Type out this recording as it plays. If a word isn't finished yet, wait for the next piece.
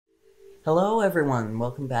Hello, everyone.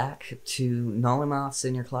 Welcome back to Nollymoths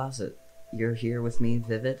in Your Closet. You're here with me,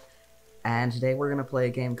 Vivid, and today we're going to play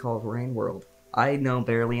a game called Rain World. I know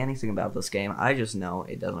barely anything about this game. I just know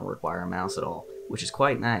it doesn't require a mouse at all, which is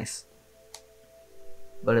quite nice.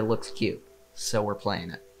 But it looks cute, so we're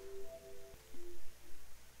playing it.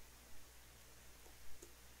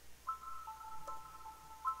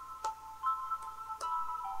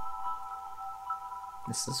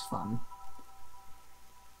 This is fun.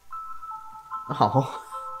 Oh.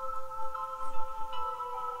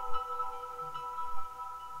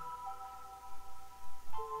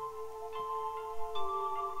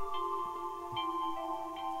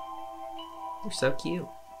 They're so cute.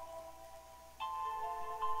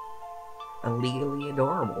 Illegally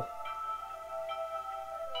adorable.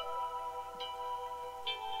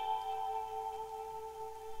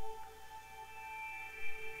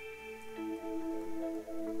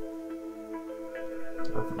 I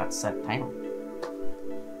forgot to set timer.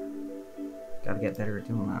 Gotta get better at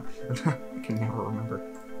doing that. I can never remember.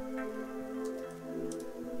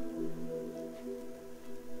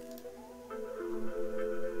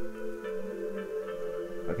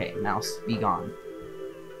 Okay, mouse, be gone.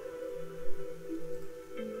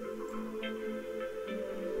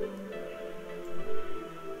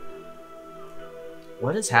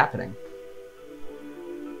 What is happening?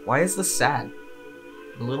 Why is this sad?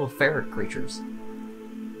 The little ferret creatures.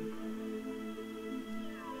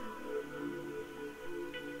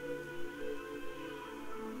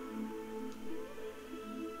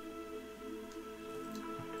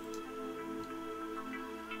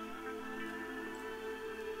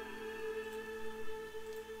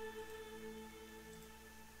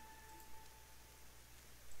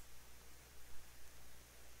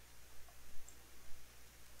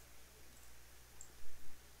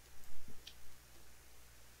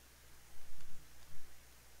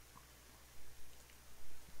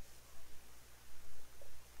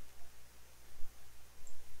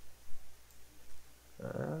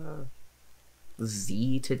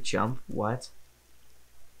 Z to jump, what?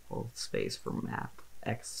 Hold space for map.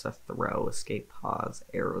 X to throw, escape, pause,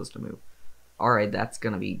 arrows to move. Alright, that's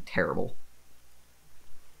gonna be terrible.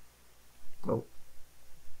 Oh.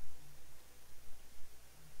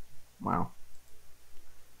 Wow.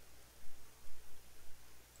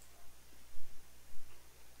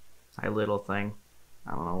 Hi, little thing.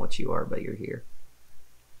 I don't know what you are, but you're here.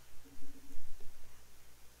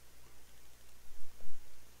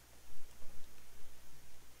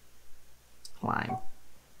 Climb.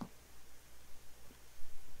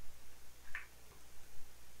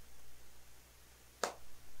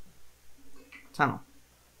 Tunnel.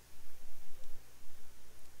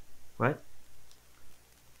 What?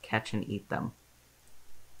 Catch and eat them.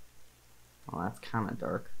 Well, that's kind of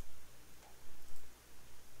dark.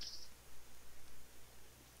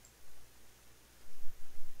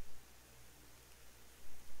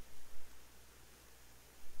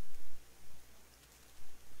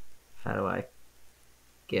 How do I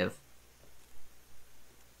give?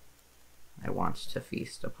 I want to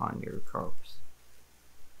feast upon your corpse.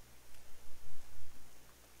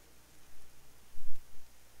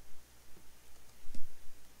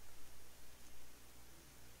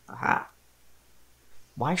 Aha.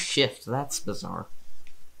 Why shift? That's bizarre.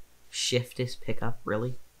 Shift is pick up,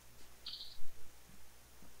 really?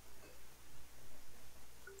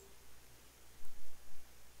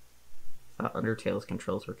 I thought Undertale's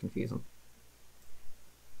controls were confusing.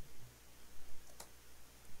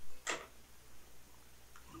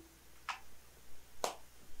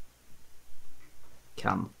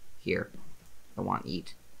 Come here. I want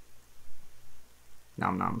eat.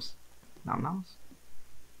 Nom noms. Nom noms?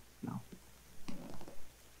 No.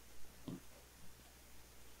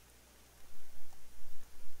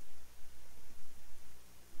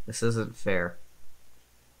 This isn't fair.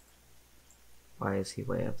 Why is he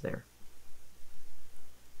way up there?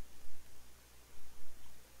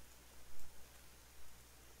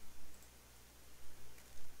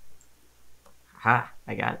 Ha!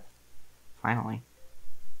 I got it. Finally.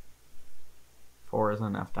 4 is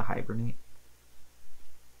enough to hibernate.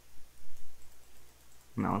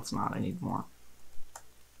 No, it's not. I need more.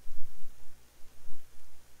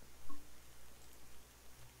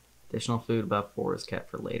 Additional food above 4 is kept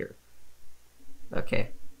for later. Okay.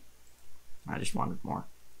 I just wanted more.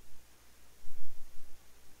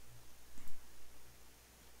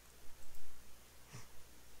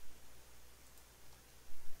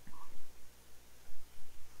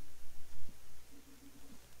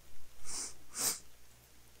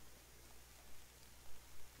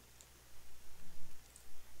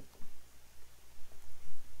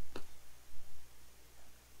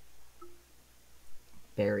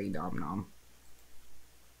 Very nom nom.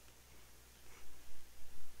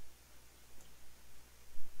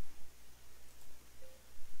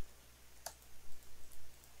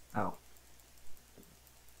 Oh.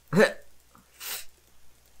 Good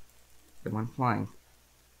one flying.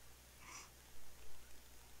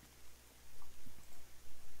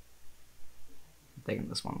 I'm taking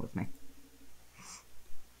this one with me.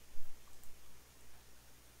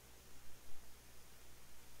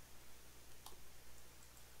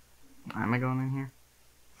 Why am I going in here?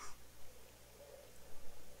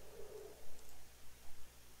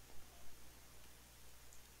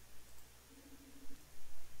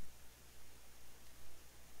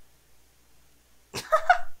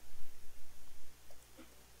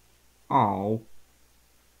 Oh,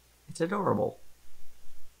 it's adorable.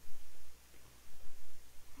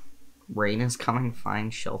 Rain is coming,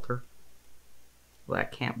 find shelter. Well,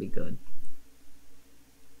 that can't be good.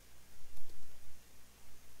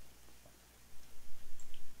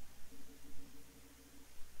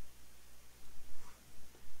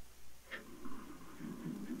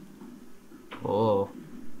 Oh,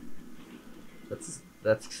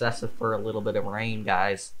 that's excessive for a little bit of rain,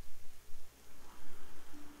 guys.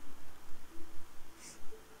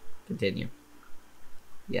 Continue.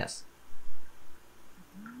 Yes.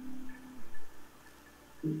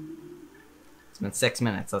 It's been 6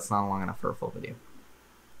 minutes. That's not long enough for a full video.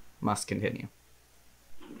 Must continue.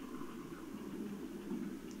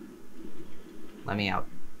 Let me out.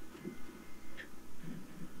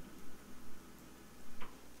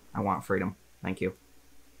 I want freedom. Thank you.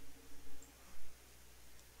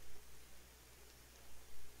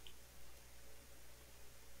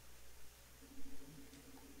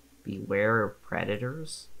 Beware of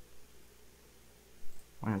predators?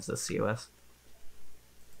 When is this COS?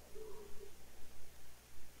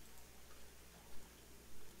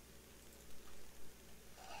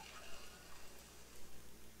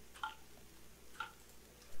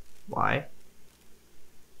 Why?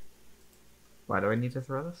 Why do I need to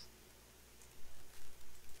throw this?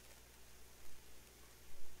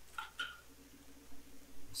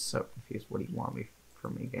 I'm so confused. What do you want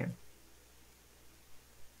from me, game?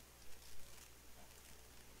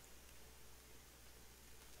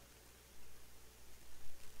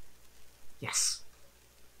 Yes.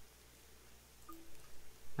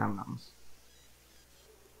 Nums.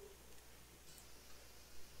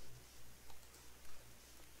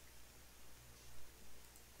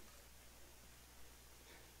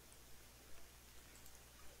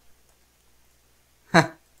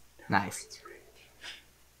 Nice.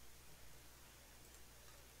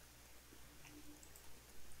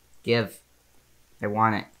 Give. I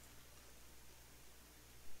want it.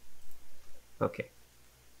 Okay.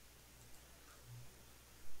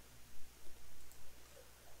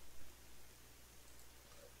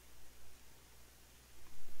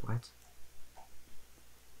 What?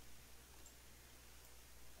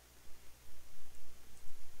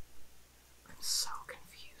 I'm so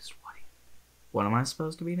confused. What am I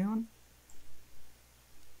supposed to be doing?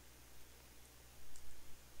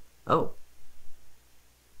 Oh.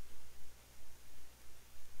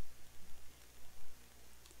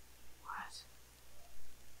 What?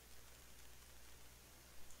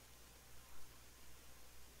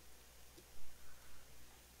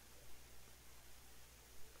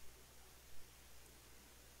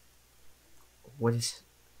 What is...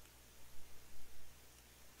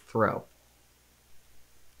 Throw.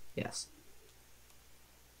 Yes.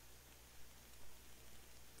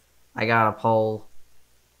 I got a pole.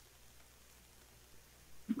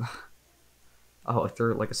 Oh, I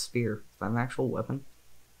threw it like a spear. Is that an actual weapon?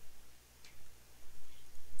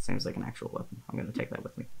 Seems like an actual weapon. I'm gonna take that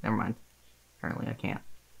with me. Never mind. Apparently I can't.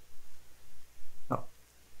 Oh.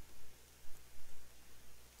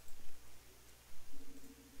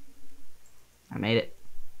 I made it.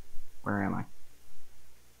 Where am I?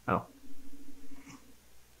 Oh.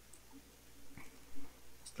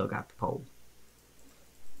 Still got the pole.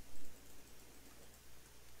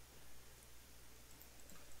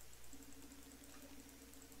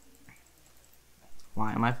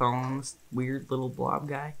 Why am I following this weird little blob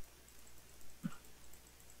guy?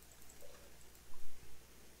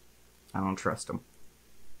 I don't trust him.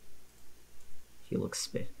 He looks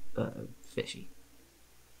fishy.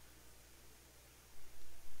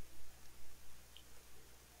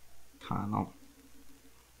 Tunnel.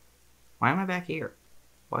 Why am I back here?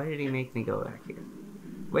 Why did he make me go back here?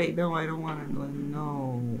 Wait, no, I don't want to.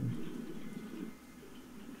 No.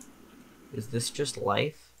 Is this just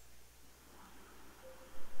life?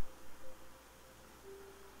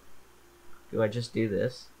 Do I just do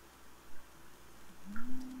this?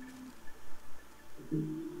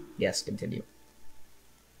 Yes, continue.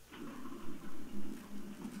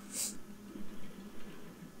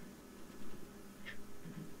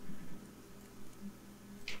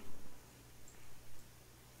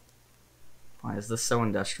 Why is this so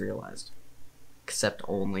industrialized? Except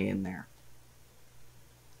only in there.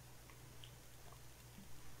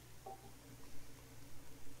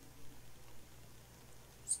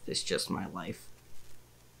 Is this just my life?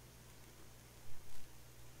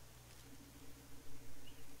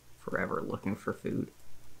 Forever looking for food.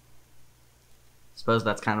 Suppose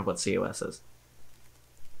that's kind of what COS is.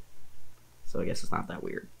 So I guess it's not that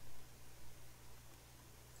weird.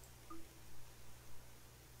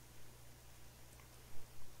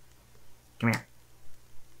 Come here.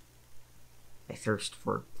 I thirst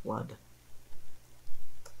for blood.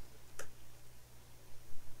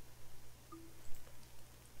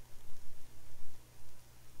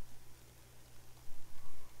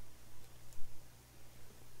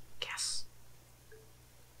 Yes.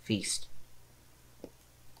 Feast.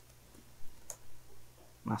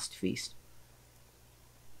 Must feast.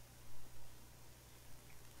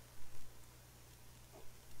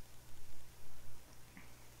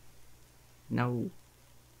 No.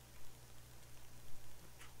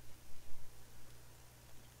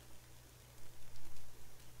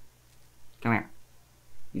 Come here.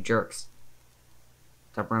 You jerks.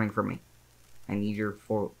 Stop running from me. I need your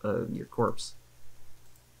corpse.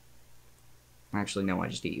 Actually, no, I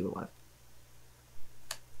just eat you alive.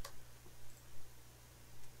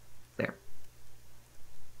 There.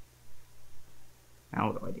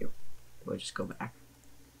 Now what do I do? Do I just go back?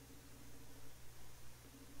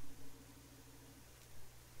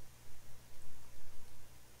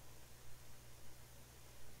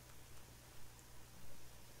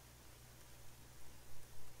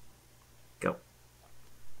 Go.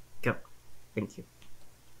 Go. Thank you.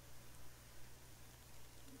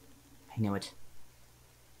 I knew it.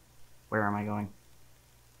 Where am I going?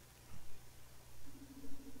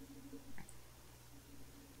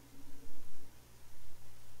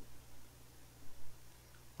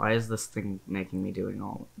 Why is this thing making me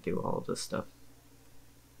do all of this stuff?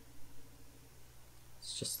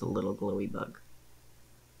 It's just a little glowy bug.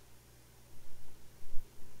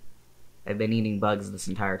 I've been eating bugs this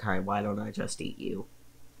entire time. Why don't I just eat you?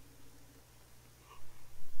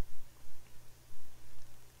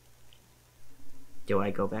 Do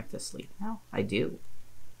I go back to sleep now? I do.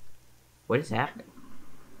 What is happening?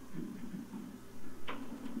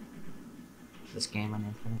 Is this game on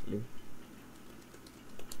infinite loop?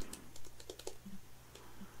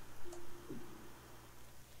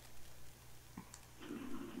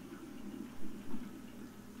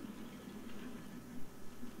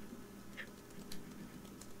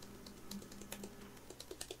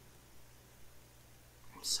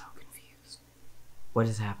 I'm so confused. What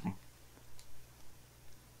is happening?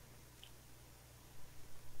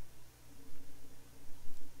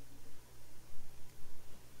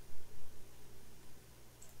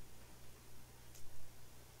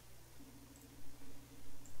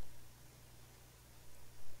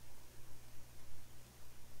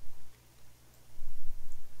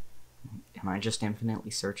 Am I just infinitely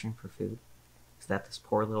searching for food? Is that this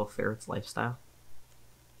poor little ferret's lifestyle?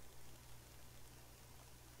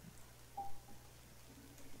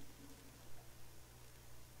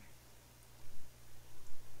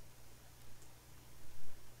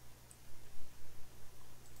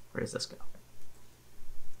 Where does this go?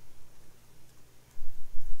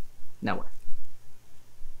 Nowhere.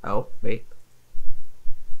 Oh, wait.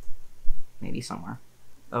 Maybe somewhere.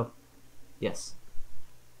 Oh, yes.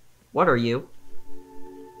 What are you?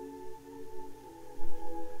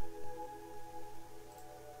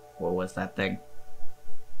 What was that thing?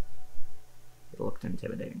 It looked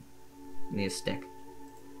intimidating. I need a stick.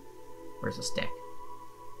 Where's a stick?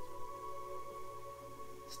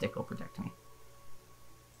 Stick will protect me.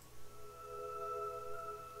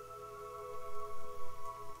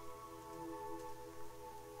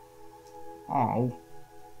 Oh.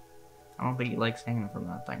 I don't think he likes hanging from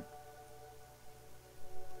that thing.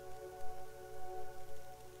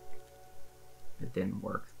 It didn't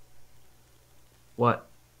work. What?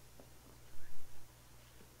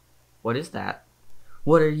 What is that?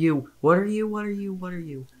 What are you? What are you? What are you? What are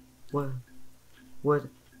you? What? What?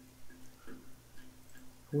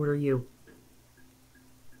 What are you?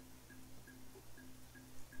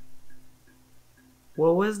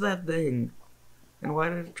 What was that thing? And why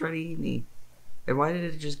did it try to eat me? And why did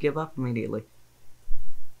it just give up immediately?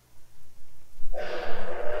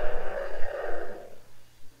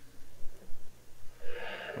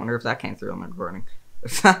 Wonder if that came through on the recording.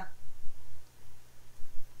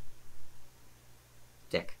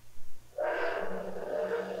 Dick.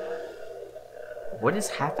 What is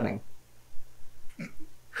happening?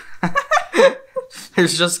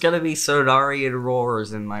 There's just gonna be Sonarian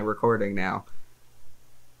roars in my recording now.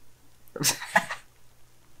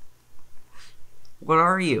 What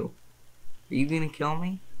are you? Are you gonna kill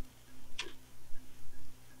me?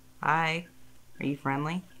 Hi. Are you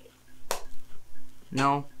friendly?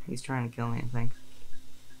 No, he's trying to kill me, I think.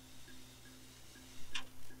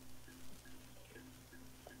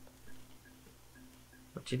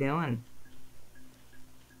 What you doing?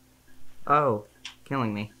 Oh,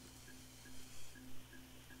 killing me.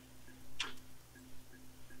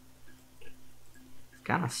 It's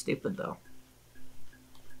kind of stupid, though.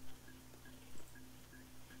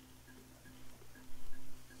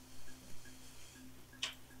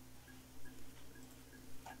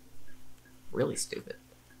 Really stupid.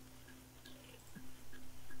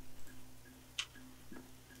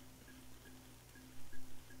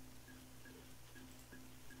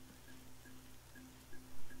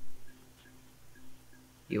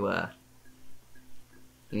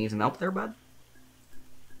 You need some help there, bud?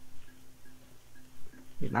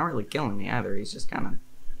 He's not really killing me either, he's just kind of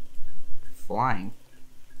flying.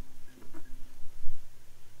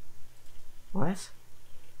 What?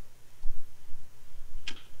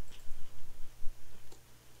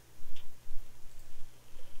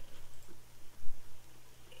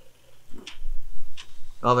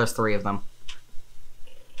 Oh, there's 3 of them.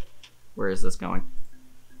 Where is this going?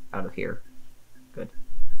 Out of here. Good.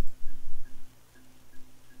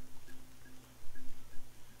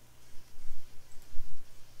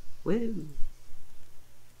 Woo!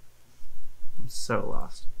 I'm so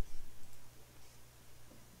lost.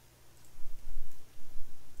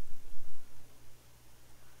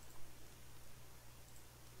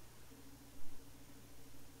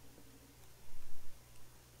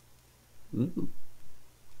 Ooh.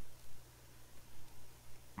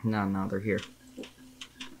 No, they're here.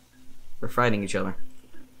 They're fighting each other.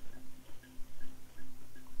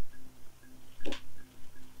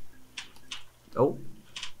 Oh,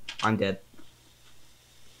 I'm dead.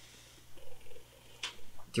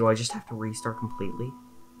 Do I just have to restart completely?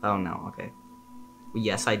 Oh no, okay. Well,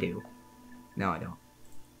 yes, I do. No, I don't.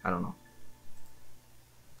 I don't know.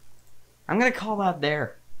 I'm gonna call that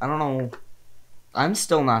there. I don't know. I'm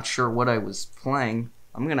still not sure what I was playing.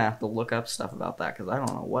 I'm gonna have to look up stuff about that because I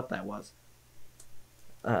don't know what that was.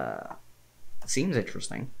 Seems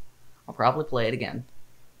interesting. I'll probably play it again.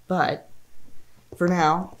 But for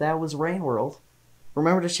now, that was Rain World.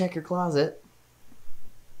 Remember to check your closet.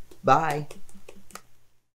 Bye.